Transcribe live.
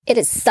It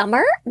is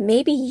summer.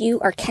 Maybe you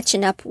are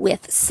catching up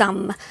with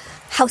some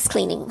house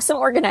cleaning, some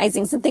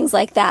organizing, some things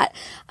like that.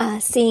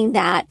 Seeing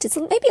that it's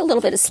maybe a little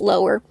bit of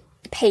slower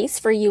pace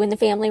for you and the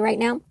family right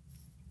now.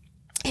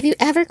 Have you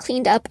ever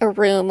cleaned up a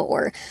room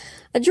or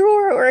a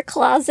drawer or a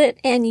closet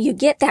and you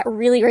get that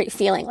really great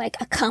feeling,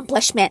 like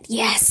accomplishment?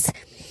 Yes.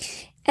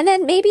 And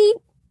then maybe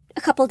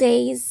a couple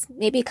days,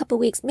 maybe a couple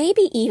weeks,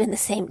 maybe even the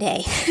same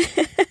day,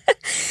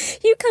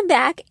 you come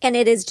back and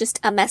it is just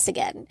a mess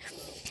again.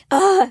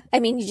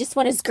 You just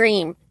want to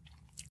scream.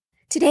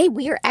 Today,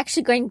 we are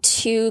actually going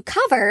to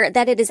cover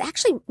that it is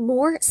actually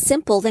more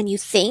simple than you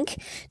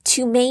think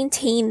to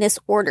maintain this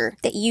order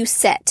that you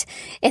set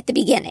at the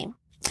beginning.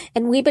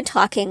 And we've been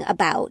talking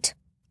about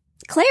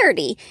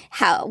clarity,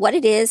 what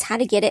it is, how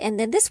to get it. And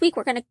then this week,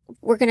 we're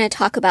going to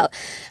talk about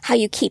how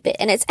you keep it.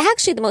 And it's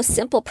actually the most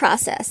simple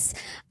process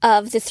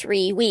of the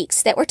 3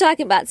 weeks that we're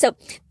talking about. So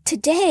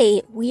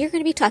today, we are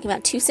going to be talking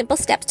about 2 simple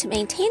steps to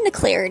maintain the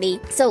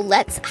clarity. So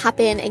let's hop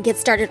in and get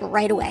started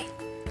right away.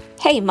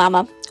 Hey,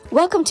 Mama.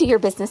 Welcome to Your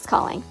Business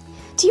Calling.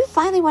 Do you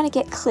finally want to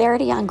get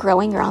clarity on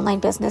growing your online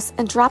business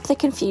and drop the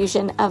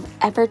confusion of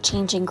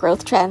ever-changing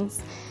growth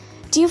trends?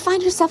 Do you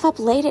find yourself up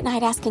late at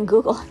night asking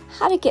Google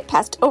how to get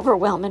past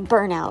overwhelm and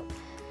burnout?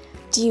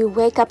 Do you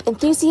wake up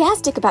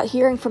enthusiastic about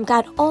hearing from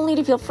God only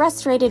to feel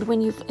frustrated when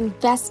you've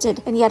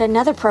invested in yet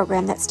another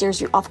program that steers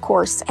you off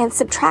course and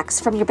subtracts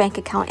from your bank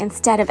account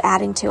instead of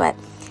adding to it?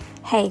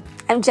 Hey,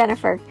 I'm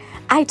Jennifer.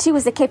 I too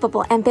was a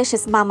capable,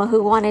 ambitious mama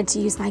who wanted to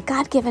use my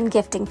God-given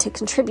gifting to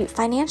contribute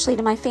financially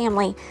to my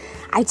family.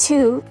 I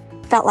too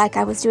felt like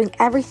I was doing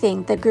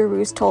everything the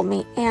gurus told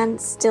me and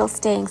still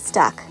staying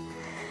stuck.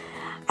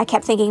 I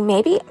kept thinking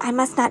maybe I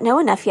must not know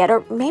enough yet,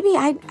 or maybe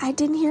I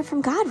didn't hear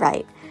from God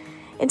right.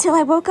 Until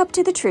I woke up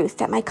to the truth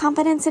that my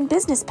confidence and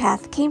business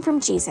path came from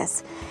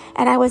Jesus,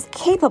 and I was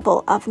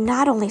capable of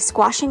not only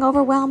squashing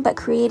overwhelm, but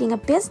creating a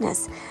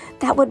business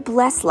that would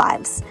bless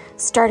lives,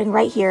 starting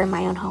right here in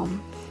my own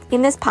home.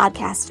 In this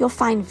podcast, you'll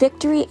find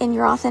victory in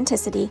your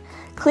authenticity,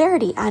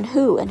 clarity on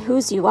who and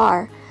whose you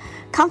are,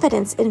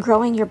 confidence in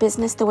growing your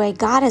business the way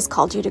God has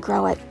called you to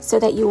grow it, so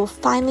that you will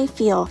finally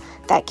feel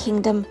that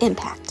kingdom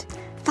impact.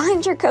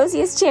 Find your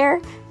coziest chair,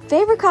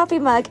 favorite coffee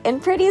mug,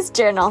 and prettiest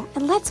journal,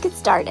 and let's get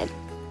started.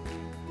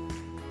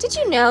 Did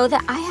you know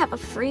that I have a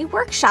free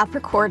workshop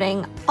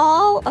recording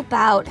all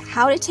about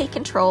how to take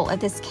control of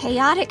this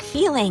chaotic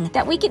feeling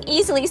that we can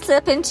easily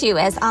slip into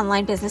as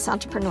online business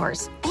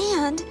entrepreneurs,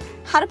 and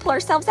how to pull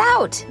ourselves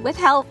out with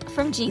help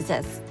from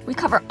Jesus? We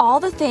cover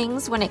all the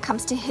things when it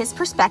comes to his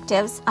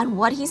perspectives on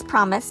what he's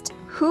promised,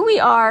 who we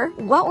are,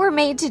 what we're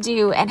made to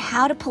do, and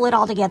how to pull it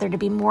all together to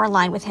be more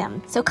aligned with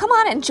him. So come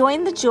on and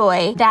join the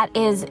joy that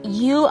is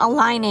you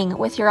aligning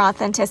with your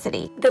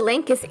authenticity. The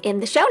link is in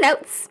the show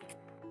notes.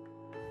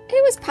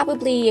 It was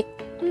probably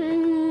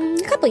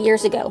a couple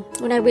years ago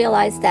when I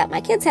realized that my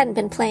kids hadn't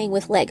been playing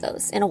with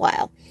Legos in a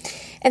while.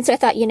 And so I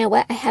thought, you know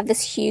what? I have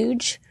this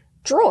huge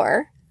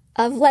drawer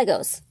of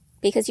Legos.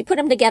 Because you put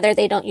them together,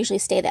 they don't usually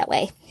stay that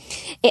way.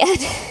 And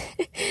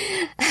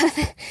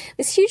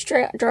this huge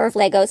drawer of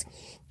Legos.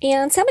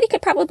 And somebody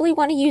could probably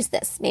want to use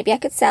this. Maybe I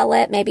could sell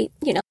it, maybe,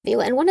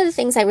 and one of the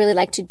things I really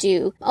like to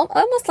do,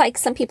 almost like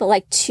some people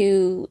like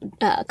to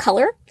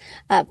color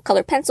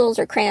pencils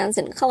or crayons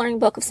in a coloring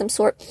book of some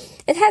sort.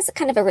 It has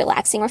kind of a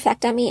relaxing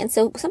effect on me. And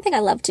so something I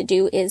love to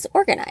do is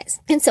organize.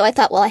 And so I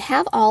thought, well, I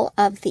have all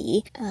of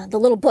the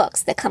little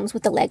books that comes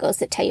with the Legos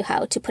that tell you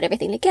how to put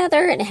everything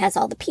together, and it has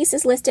all the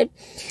pieces listed.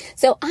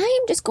 So I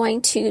am just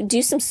going to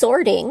do some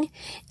sorting,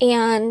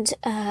 and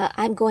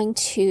I'm going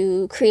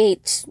to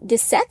create the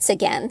sets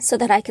again so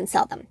that I can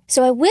sell them.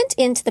 So I went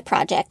into the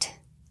project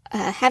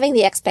having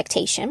the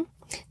expectation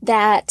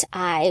that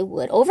I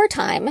would, over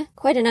time,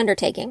 quite an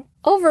undertaking,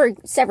 over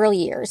several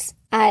years,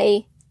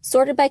 I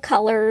sorted by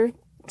color,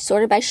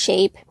 sorted by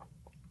shape,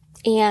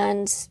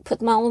 and put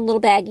them all in little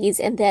baggies,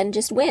 and then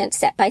just went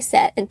set by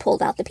set and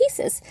pulled out the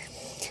pieces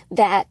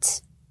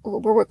that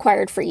were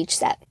required for each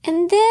set.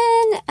 And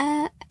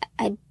then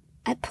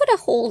I put a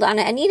hold on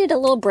it. I needed a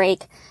little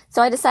break,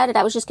 so I decided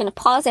I was just going to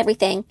pause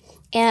everything,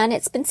 and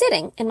it's been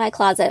sitting in my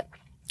closet,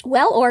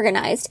 well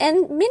organized,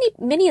 and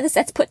many of the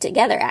sets put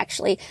together,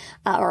 actually,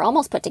 or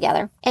almost put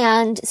together.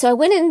 And so I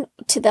went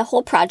into the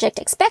whole project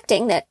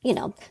expecting that,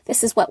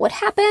 this is what would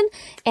happen,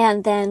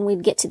 and then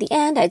we'd get to the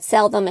end, I'd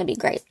sell them, it'd be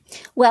great.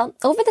 Well,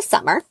 over the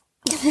summer,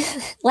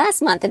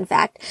 last month, in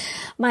fact,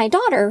 my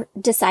daughter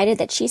decided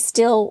that she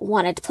still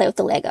wanted to play with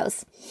the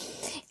Legos.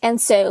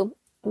 And so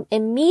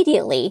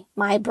immediately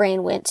my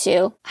brain went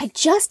to, I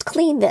just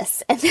cleaned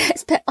this and I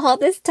spent all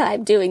this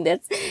time doing this,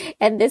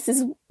 and this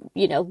is,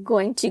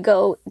 going to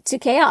go to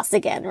chaos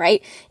again,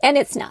 right? And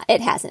it's not,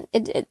 it hasn't,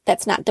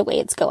 that's not the way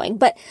it's going.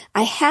 But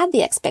I had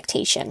the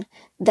expectation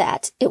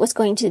that it was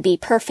going to be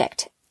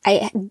perfect.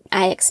 I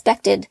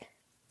expected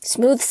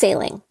smooth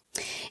sailing,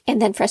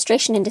 and then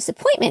frustration and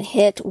disappointment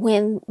hit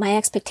when my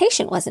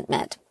expectation wasn't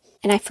met.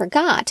 And I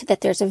forgot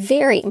that there's a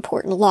very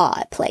important law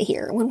at play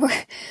here. When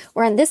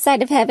we're on this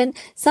side of heaven,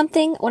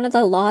 one of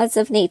the laws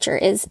of nature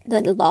is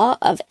the law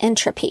of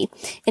entropy.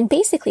 And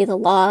basically the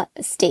law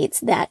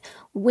states that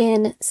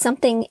when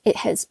something it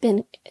has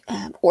been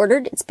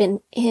ordered, it's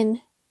been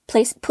in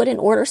place, put in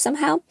order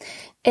somehow,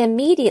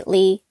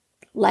 immediately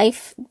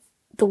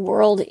the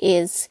world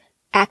is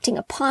acting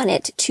upon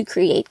it to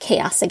create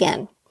chaos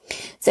again.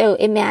 So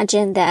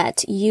imagine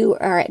that you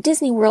are at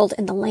Disney World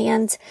and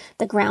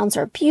the grounds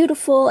are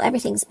beautiful,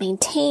 everything's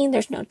maintained,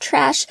 there's no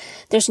trash,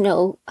 there's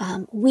no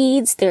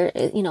weeds,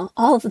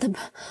 all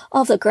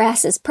of the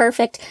grass is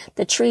perfect,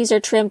 the trees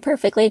are trimmed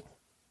perfectly,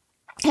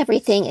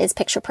 everything is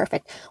picture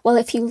perfect. Well,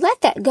 if you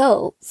let that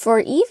go for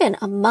even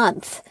a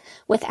month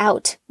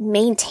without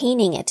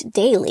maintaining it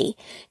daily,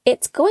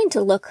 it's going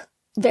to look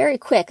very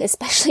quick,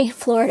 especially in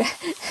Florida.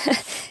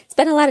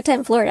 Spent a lot of time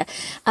in Florida.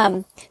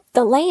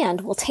 The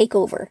land will take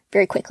over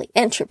very quickly.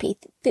 Entropy,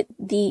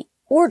 the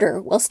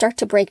order will start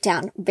to break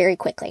down very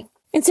quickly.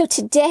 And so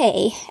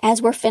today,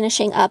 as we're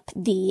finishing up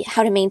the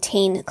how to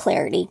maintain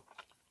clarity,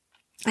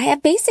 I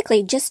have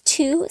basically just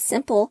 2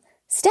 simple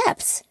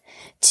steps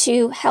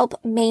to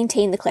help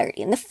maintain the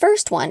clarity. And the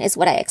first one is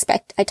what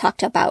I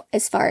talked about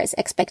as far as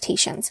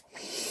expectations.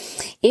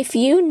 If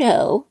you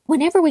know,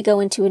 whenever we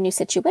go into a new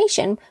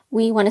situation,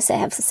 we want to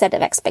have a set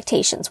of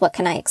expectations. What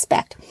can I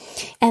expect?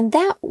 And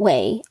that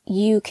way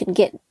you can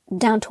get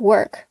down to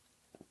work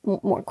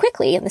more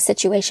quickly in the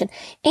situation,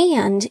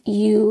 and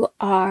you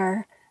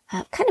are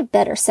kind of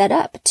better set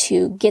up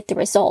to get the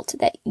result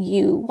that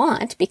you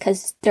want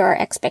because there are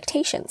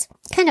expectations,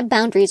 kind of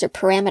boundaries or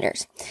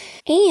parameters.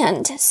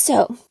 And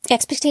so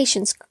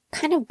expectations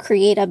kind of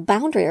create a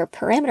boundary or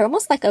parameter,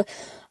 almost like a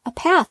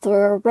path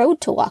or a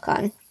road to walk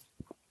on.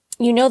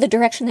 You know the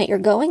direction that you're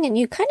going and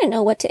you kind of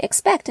know what to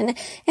expect. And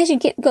as you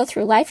go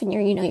through life and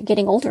you're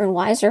getting older and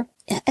wiser,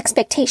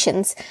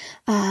 expectations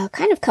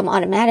kind of come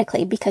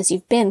automatically because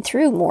you've been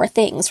through more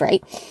things,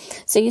 right?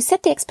 So you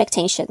set the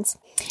expectations,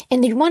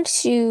 and you want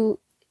to,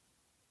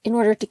 in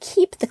order to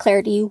keep the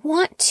clarity, you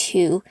want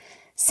to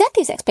set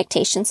these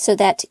expectations so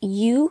that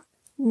you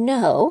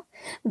know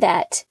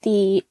that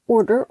the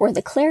order or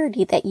the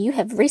clarity that you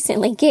have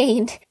recently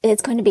gained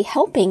is going to be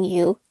helping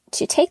you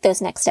to take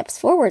those next steps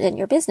forward in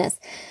your business.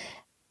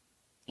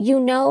 You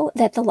know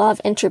that the law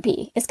of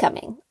entropy is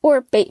coming,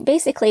 or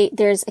basically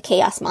there's a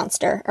chaos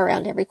monster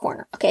around every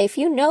corner. Okay, if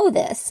you know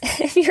this,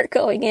 if you're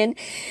going in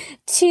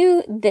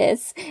to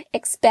this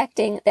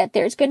expecting that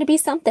there's going to be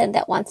something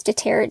that wants to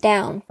tear it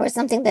down, or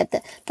something that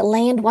the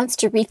land wants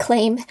to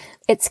reclaim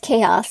its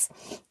chaos,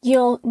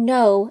 you'll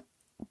know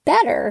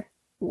better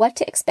what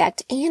to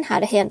expect and how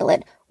to handle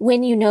it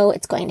when you know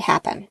it's going to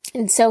happen.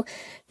 And so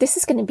this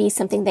is going to be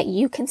something that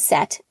you can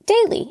set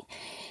daily.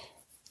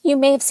 You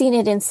may have seen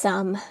it in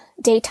some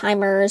day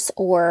timers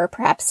or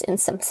perhaps in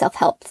some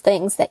self-help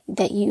things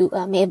that you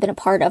may have been a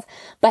part of.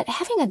 But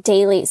having a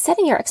daily,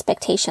 setting your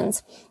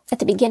expectations at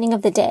the beginning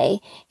of the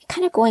day,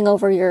 kind of going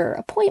over your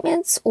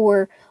appointments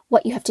or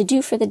what you have to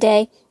do for the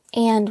day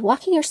and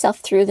walking yourself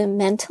through them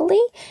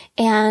mentally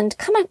and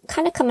kind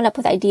of coming up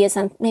with ideas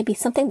on maybe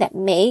something that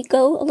may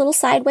go a little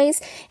sideways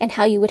and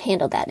how you would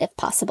handle that if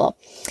possible.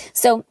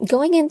 So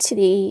going into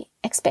the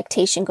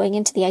expectation, going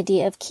into the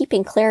idea of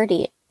keeping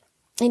clarity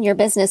in your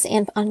business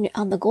and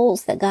on the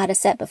goals that God has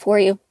set before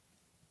you,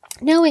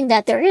 knowing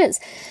that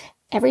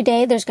every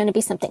day there's going to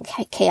be something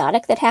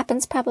chaotic that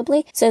happens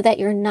probably, so that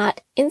you're not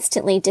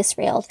instantly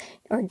derailed,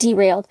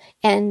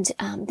 and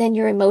then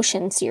your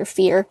emotions, your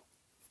fear,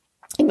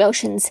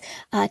 emotions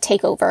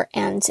take over,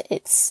 and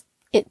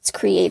it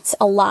creates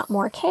a lot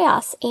more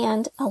chaos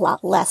and a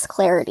lot less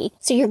clarity.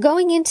 So you're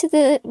going into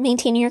the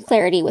maintaining your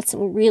clarity with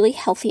some really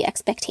healthy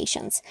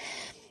expectations.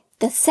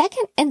 The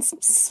second and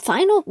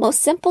final, most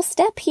simple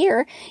step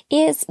here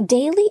is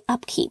daily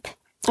upkeep.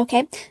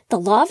 Okay. The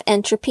law of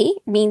entropy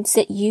means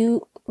that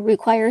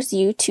requires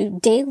you to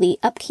daily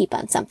upkeep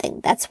on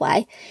something. That's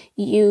why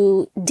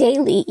you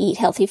daily eat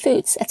healthy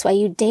foods. That's why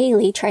you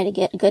daily try to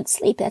get good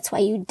sleep. That's why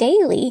you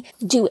daily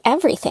do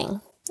everything,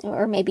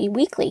 or maybe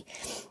weekly.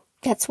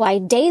 That's why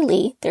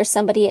daily there's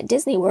somebody at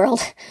Disney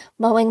World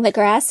mowing the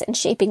grass and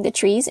shaping the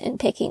trees and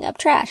picking up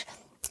trash.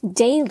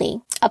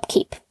 Daily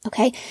upkeep.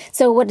 Okay.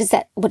 So what is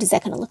that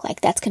going to look like?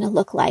 That's going to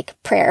look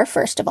like prayer,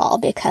 first of all,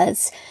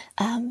 because,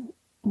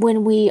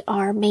 when we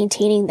are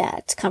maintaining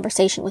that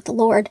conversation with the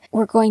Lord,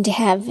 we're going to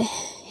have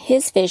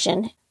His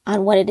vision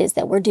on what it is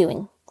that we're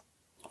doing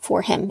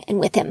for Him and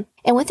with Him.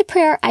 And with the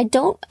prayer, I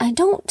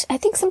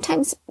think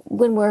sometimes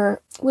when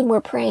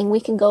we're praying, we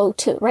can go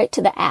right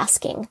to the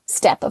asking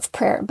step of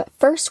prayer. But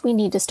first we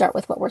need to start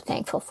with what we're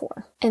thankful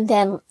for, and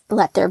then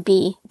let there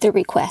be the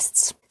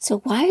requests. So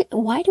why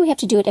do we have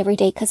to do it every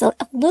day? Because a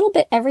little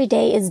bit every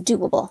day is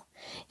doable.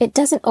 It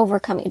doesn't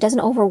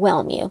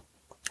overwhelm you.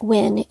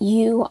 When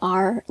you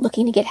are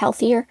looking to get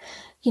healthier,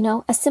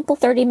 a simple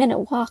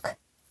 30-minute walk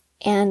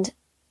and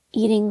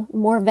eating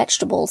more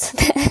vegetables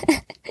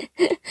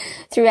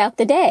throughout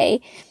the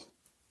day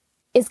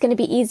is going to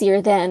be easier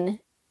than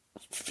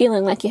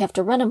feeling like you have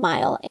to run a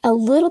mile. A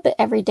little bit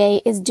every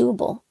day is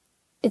doable.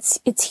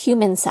 it's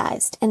human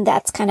sized, and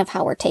that's kind of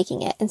how we're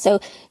taking it. And so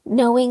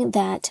knowing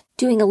that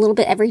doing a little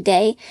bit every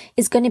day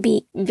is going to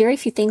be, very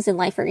few things in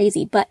life are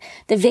easy, but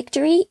the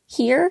victory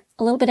here,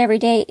 a little bit every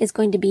day, is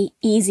going to be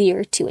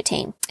easier to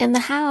attain. And the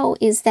how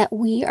is that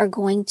we are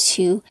going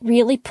to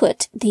really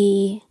put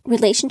the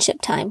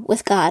relationship time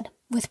with God,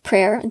 with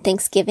prayer and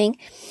thanksgiving.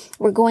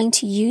 We're going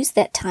to use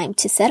that time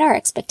to set our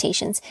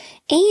expectations.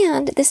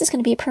 And this is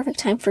going to be a perfect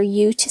time for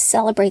you to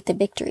celebrate the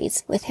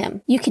victories with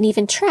Him. You can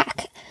even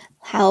track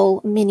how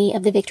many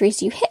of the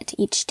victories you hit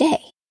each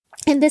day.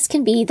 And this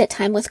can be, that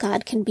time with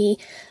God can be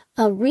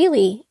a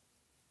really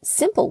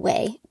simple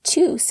way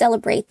to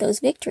celebrate those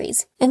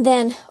victories. And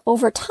then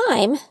over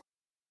time,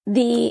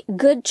 the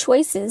good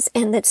choices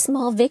and the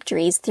small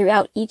victories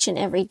throughout each and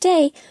every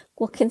day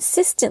will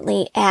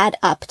consistently add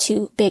up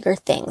to bigger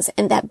things.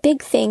 And that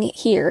big thing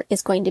here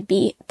is going to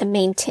be the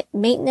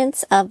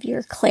maintenance of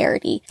your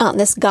clarity on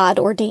this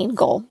God-ordained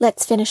goal.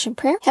 Let's finish in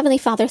prayer. Heavenly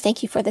Father,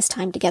 thank you for this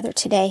time together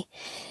today.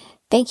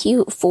 Thank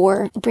you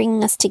for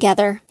bringing us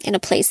together in a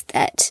place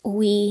that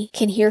we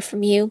can hear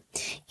from you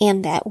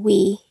and that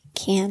we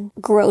can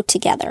grow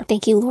together.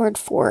 Thank you, Lord,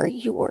 for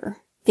your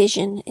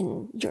vision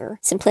and your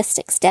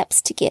simplistic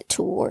steps to get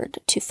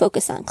to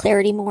focus on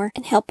clarity more,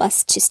 and help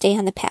us to stay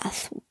on the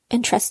path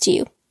and trust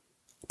you,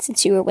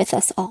 since you are with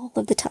us all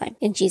of the time.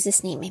 In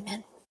Jesus' name,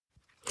 amen.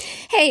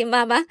 Hey,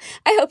 Mama,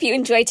 I hope you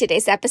enjoyed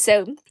today's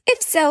episode.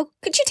 If so,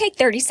 could you take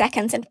 30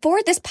 seconds and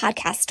forward this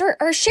podcast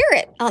or share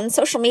it on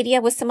social media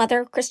with some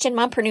other Christian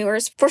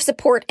mompreneurs for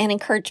support and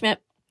encouragement?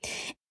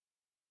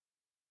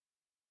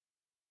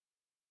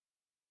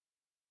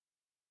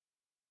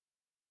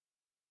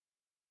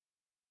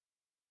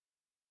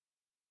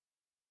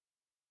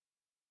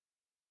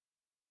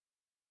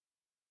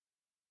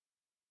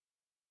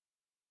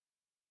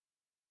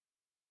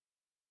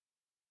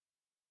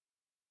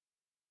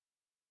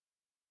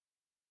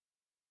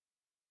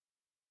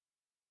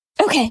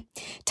 Okay,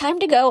 time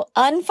to go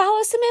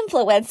unfollow some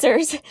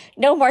influencers.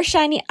 No more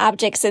shiny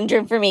object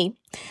syndrome for me.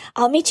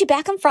 I'll meet you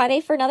back on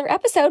Friday for another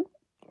episode.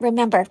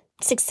 Remember,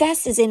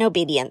 success is in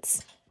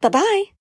obedience. Bye-bye.